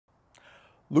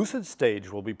Lucid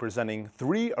Stage will be presenting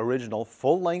 3 original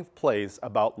full-length plays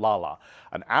about Lala,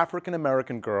 an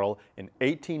African-American girl in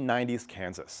 1890s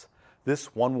Kansas.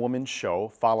 This one-woman show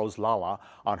follows Lala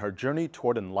on her journey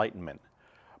toward enlightenment.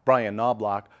 Brian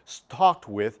Knobloch talked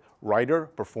with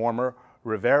writer-performer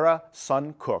Rivera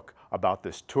Sun Cook about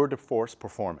this tour de force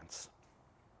performance.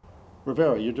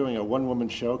 Rivera, you're doing a one-woman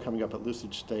show coming up at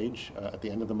Lucid Stage at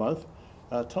the end of the month.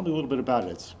 Tell me a little bit about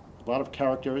it. It's a lot of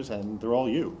characters, and they're all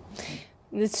you.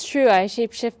 It's true. I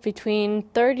shapeshift between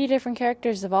 30 different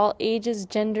characters of all ages,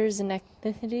 genders, and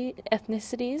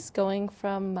ethnicities, going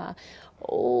from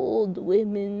old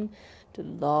women to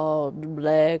large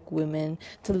black women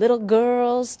to little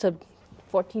girls to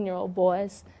 14-year-old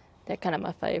boys. They're kind of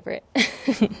my favorite.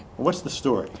 What's the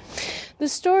story? The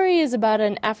story is about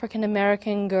an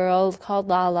African-American girl called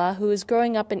Lala who is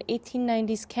growing up in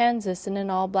 1890s Kansas in an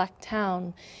all-black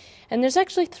town. And there's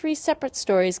actually 3 separate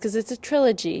stories because it's a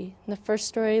trilogy. In the first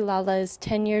story, Lala is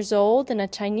 10 years old and a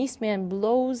Chinese man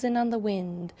blows in on the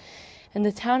wind. And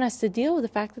the town has to deal with the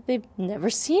fact that they've never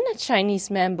seen a Chinese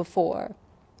man before.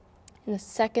 In the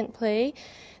second play,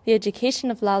 The Education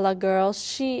of Lala Girl,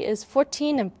 she is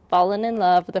 14 and fallen in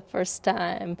love for the first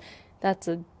time. That's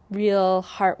a real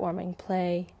heartwarming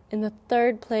play. In the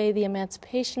third play, The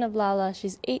Emancipation of Lala,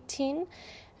 she's 18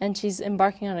 and she's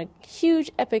embarking on a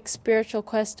huge epic spiritual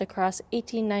quest across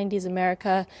 1890s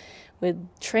America with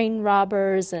train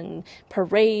robbers and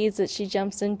parades that she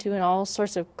jumps into and all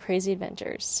sorts of crazy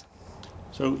adventures.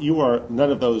 So you are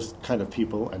none of those kind of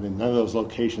people, and in none of those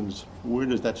locations. Where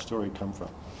does that story come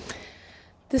from?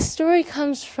 The story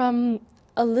comes from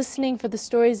a listening for the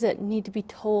stories that need to be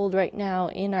told right now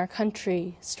in our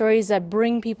country, stories that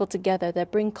bring people together,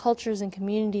 that bring cultures and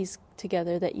communities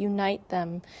together, that unite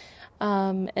them.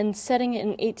 And setting it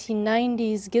in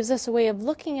 1890s gives us a way of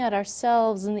looking at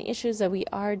ourselves and the issues that we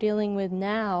are dealing with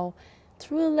now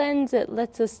through a lens that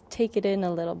lets us take it in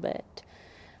a little bit.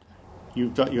 You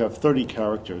have 30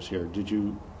 characters here. Did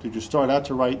you start out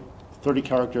to write 30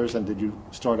 characters, and did you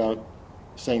start out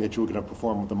saying that you were going to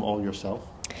perform with them all yourself?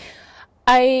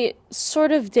 I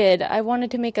sort of did. I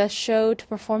wanted to make a show to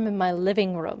perform in my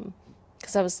living room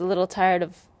because I was a little tired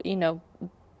of,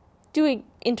 doing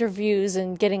interviews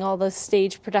and getting all the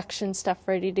stage production stuff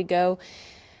ready to go.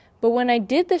 But when I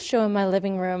did the show in my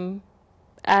living room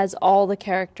as all the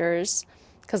characters,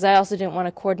 because I also didn't want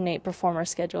to coordinate performer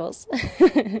schedules,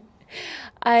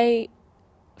 I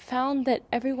found that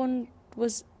everyone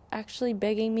was actually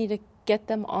begging me to get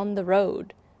them on the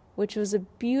road, which was a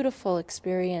beautiful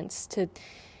experience to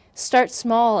start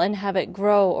small and have it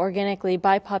grow organically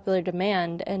by popular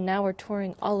demand. And now we're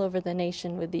touring all over the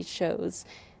nation with these shows.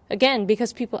 Again,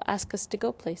 because people ask us to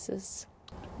go places.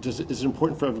 Is it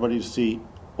important for everybody to see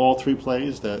all 3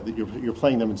 plays? That you're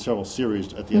playing them in several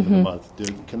series at the end of the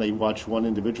month. Can they watch one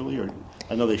individually? Or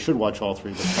I know they should watch all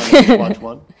 3, but can they watch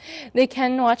one? They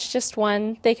can watch just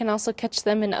one. They can also catch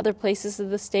them in other places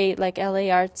of the state, like LA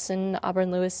Arts and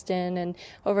Auburn-Lewiston, and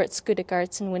over at Schoodic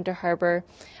Arts in Winter Harbor.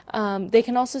 They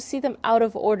can also see them out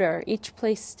of order. Each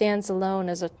place stands alone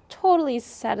as a totally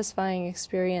satisfying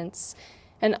experience.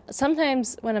 And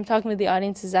sometimes when I'm talking with the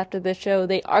audiences after the show,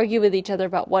 they argue with each other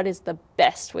about what is the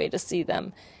best way to see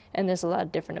them. And there's a lot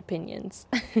of different opinions.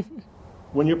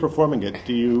 When you're performing it,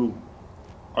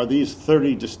 are these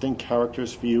 30 distinct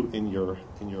characters for you in your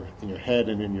head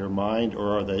and in your mind,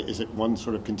 or is it one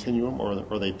sort of continuum, or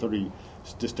are they 30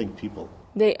 distinct people?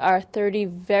 They are 30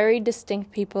 very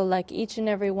distinct people, like each and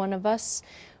every one of us.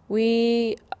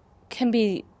 We can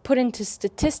be put into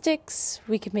statistics,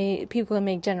 people can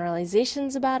make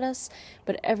generalizations about us,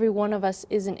 but every one of us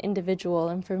is an individual.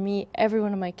 And for me, every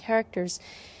one of my characters,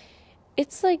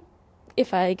 it's like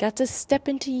if I got to step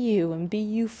into you and be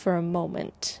you for a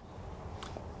moment.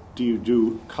 Do you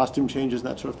do costume changes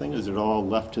and that sort of thing? Is it all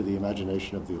left to the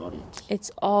imagination of the audience? It's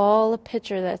all a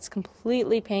picture that's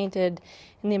completely painted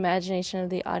in the imagination of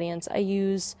the audience. I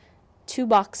use 2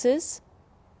 boxes,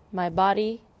 my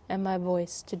body and my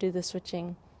voice, to do the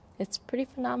switching. It's pretty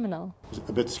phenomenal. Was it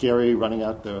a bit scary going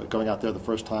out there the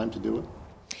first time to do it?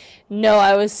 No,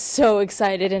 I was so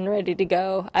excited and ready to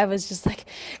go. I was just like,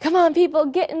 come on, people,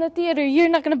 get in the theater. You're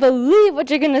not going to believe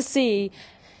what you're going to see.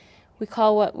 We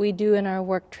call what we do in our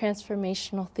work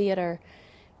transformational theater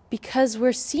because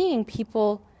we're seeing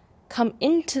people come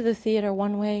into the theater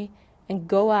one way and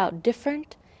go out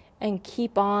different and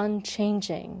keep on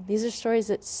changing. These are stories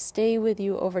that stay with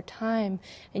you over time,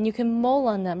 and you can mull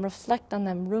on them, reflect on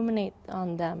them, ruminate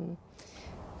on them.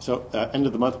 So, end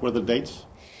of the month, what are the dates?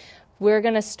 We're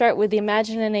going to start with The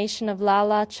Imagination of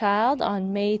Lala Child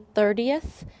on May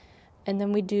 30th, and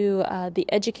then we do The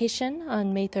Education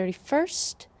on May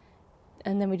 31st,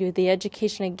 And then we do The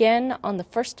Education again on the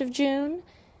 1st of June,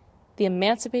 The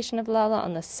Emancipation of Lala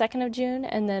on the 2nd of June,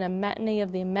 and then a matinee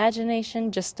of the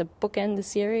Imagination just to bookend the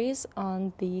series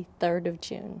on the 3rd of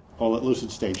June. All at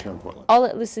Lucid Stage here in Portland. All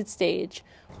at Lucid Stage.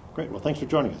 Great. Well, thanks for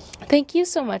joining us. Thank you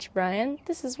so much, Brian.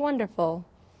 This is wonderful.